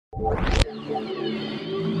Hello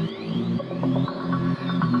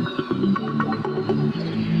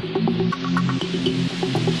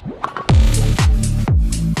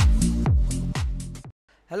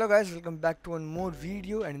guys, welcome back to one more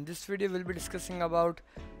video, and in this video we'll be discussing about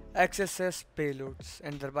XSS payloads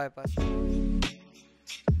and their bypass.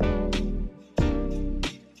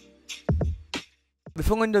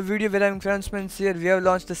 Before going to the video, where I'm announcements here, we have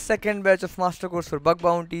launched the second batch of master course for bug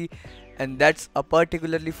bounty, and that's a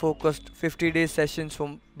particularly focused 50-day sessions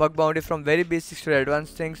from bug bounty from very basics to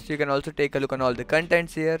advanced things. You can also take a look on all the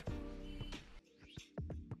contents here.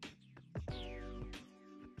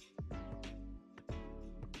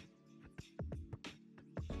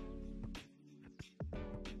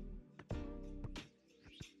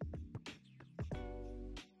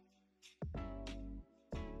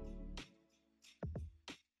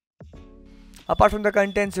 Apart from the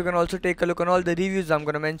contents, you can also take a look on all the reviews I'm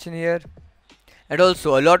gonna mention here, and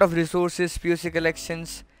also a lot of resources, POC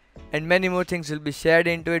collections, and many more things will be shared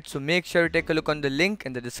into it. So make sure you take a look on the link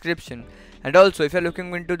in the description. And also, if you're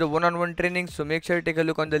looking into the one-on-one trainings, so make sure you take a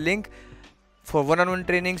look on the link for one-on-one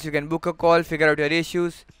trainings. You can book a call, figure out your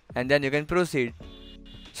issues, and then you can proceed.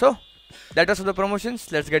 So that was for the promotions.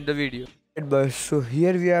 Let's get the video. So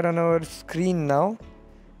here we are on our screen now.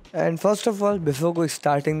 And first of all, before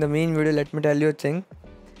starting the main video, let me tell you a thing,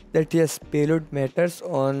 that yes, payload matters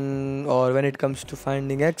on or when it comes to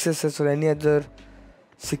finding XSS or any other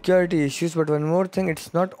security issues. But one more thing,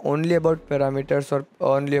 it's not only about parameters or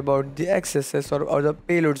only about the XSS or the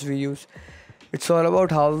payloads we use. It's all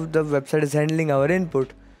about how the website is handling our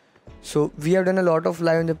input. So we have done a lot of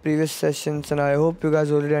live in the previous sessions, and I hope you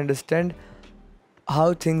guys already understand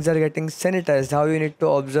how things are getting sanitized, how you need to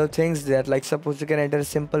observe things there. Like suppose you can enter a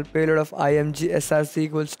simple payload of img src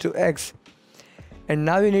equals to x, and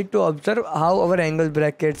now you need to observe how our angle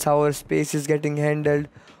brackets, how our space is getting handled,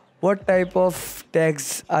 what type of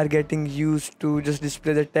tags are getting used to just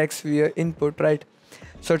display the text via input, right?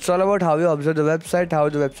 So it's all about how you observe the website, how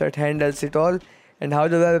the website handles it all, and how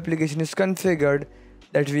the web application is configured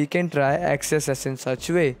that we can try XSS in such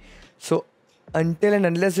a way. So until and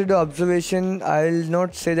unless you do observation, I'll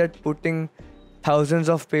not say that putting thousands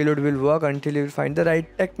of payload will work until you find the right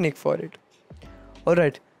technique for it.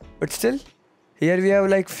 Alright, but still, here we have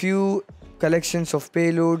like few collections of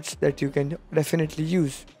payloads that you can definitely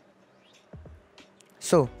use.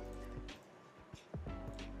 So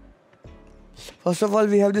first of all,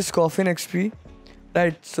 we have this Coffin XP,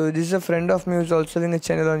 right? So this is a friend of me who's also having a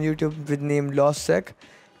channel on YouTube with name LostSec.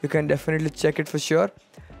 You can definitely check it for sure.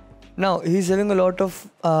 Now he's having a lot of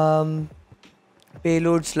payloads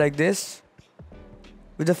like this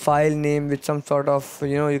with a file name with some sort of,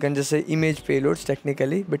 you can just say image payloads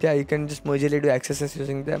technically, but yeah, you can just majorly do XSS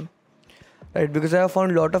using them, right? Because I have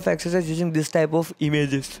found a lot of XSS using this type of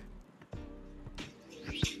images.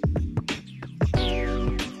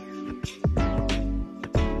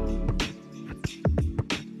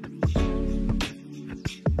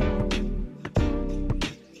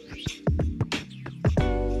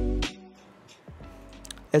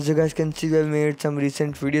 As you guys can see, we have made some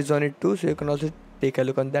recent videos on it too, so you can also take a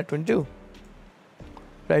look on that one too.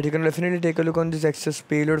 Right, you can definitely take a look on this XSS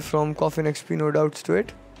payload from Coffin XP, no doubts to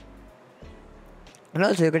it. And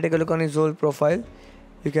also you can take a look on his whole profile.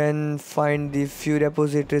 You can find the few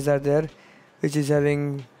repositories are there, which is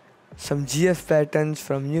having some GF patterns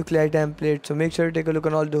from nuclei templates. So make sure you take a look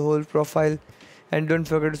on all the whole profile, and don't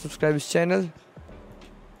forget to subscribe his channel.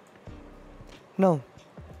 Now,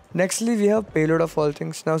 nextly, we have payload of all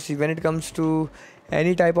things. Now see, when it comes to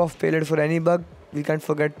any type of payload for any bug, we can't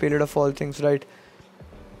forget payload of all things, right?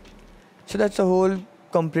 So that's a whole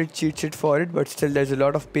complete cheat sheet for it, but still there's a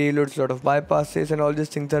lot of payloads, a lot of bypasses, and all these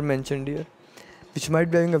things are mentioned here, which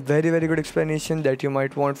might be having a very good explanation that you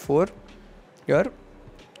might want for your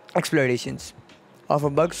exploitations of a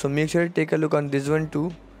bug. So make sure you take a look on this one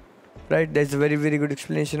too. Right, there's a very good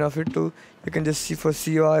explanation of it too. You can just see for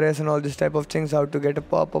CORS and all this type of things, how to get a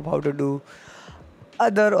pop-up, how to do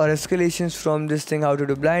other or escalations from this thing, how to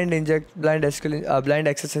do blind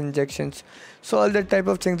access injections. So all that type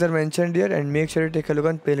of things are mentioned here, and make sure you take a look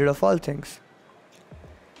on payload of all things.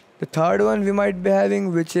 The third one we might be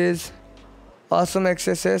having, which is awesome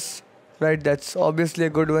XSS, right? That's obviously a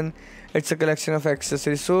good one. It's a collection of XSS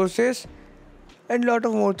resources and lot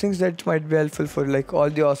of more things that might be helpful for like all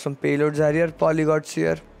the awesome payloads are here, polygons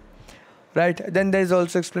here, right? Then there's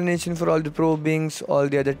also explanation for all the probings, all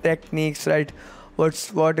the other techniques, right?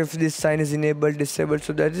 What if this sign is enabled, disabled.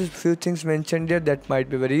 So there is few things mentioned here that might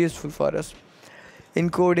be very useful for us.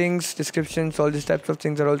 Encodings, descriptions, all these types of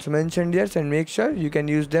things are also mentioned here, and make sure you can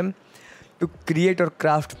use them to create or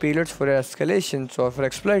craft payloads for escalations or for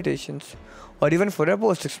exploitations or even for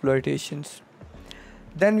post exploitations.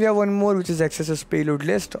 Then we have one more, which is XSS Payload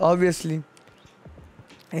List. Obviously,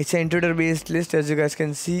 it's an intruder based list, as you guys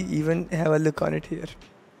can see. Even have a look on it here.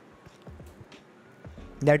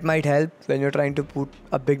 That might help when you're trying to put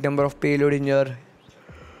a big number of payload in your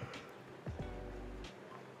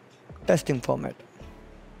testing format.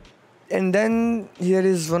 And then here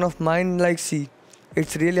is one of mine. Like, see,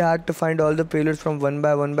 it's really hard to find all the payloads from one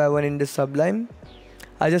by one in this Sublime.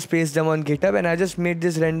 I just pasted them on GitHub and I just made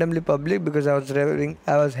this randomly public because I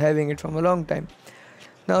was having it from a long time.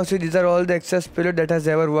 Now see, these are all the excess payload that has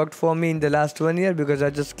ever worked for me in the last 1 year, because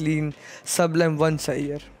I just clean Sublime once a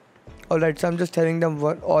year. Alright, so I'm just having them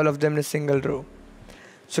all of them in a single row.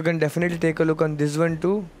 So you can definitely take a look on this one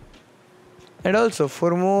too. And also,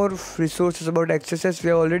 for more resources about XSS, we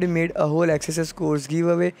have already made a whole XSS course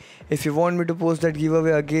giveaway. If you want me to post that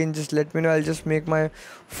giveaway again, just let me know. I'll just make my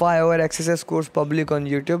 5-hour XSS course public on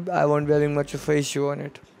YouTube. I won't be having much of an issue on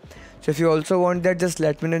it. So if you also want that, just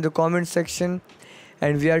let me know in the comment section.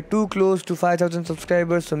 And we are too close to 5,000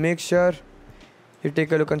 subscribers, so make sure you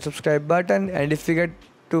take a look on subscribe button. And if we get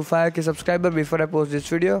to 5k subscriber before I post this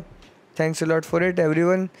video, thanks a lot for it,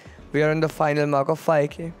 everyone. We are on the final mark of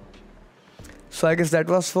 5k. So I guess that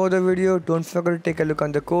was for the video. Don't forget to take a look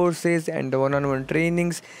on the courses and the one-on-one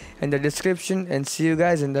trainings and the description, and see you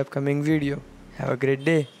guys in the upcoming video. Have a great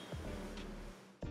day.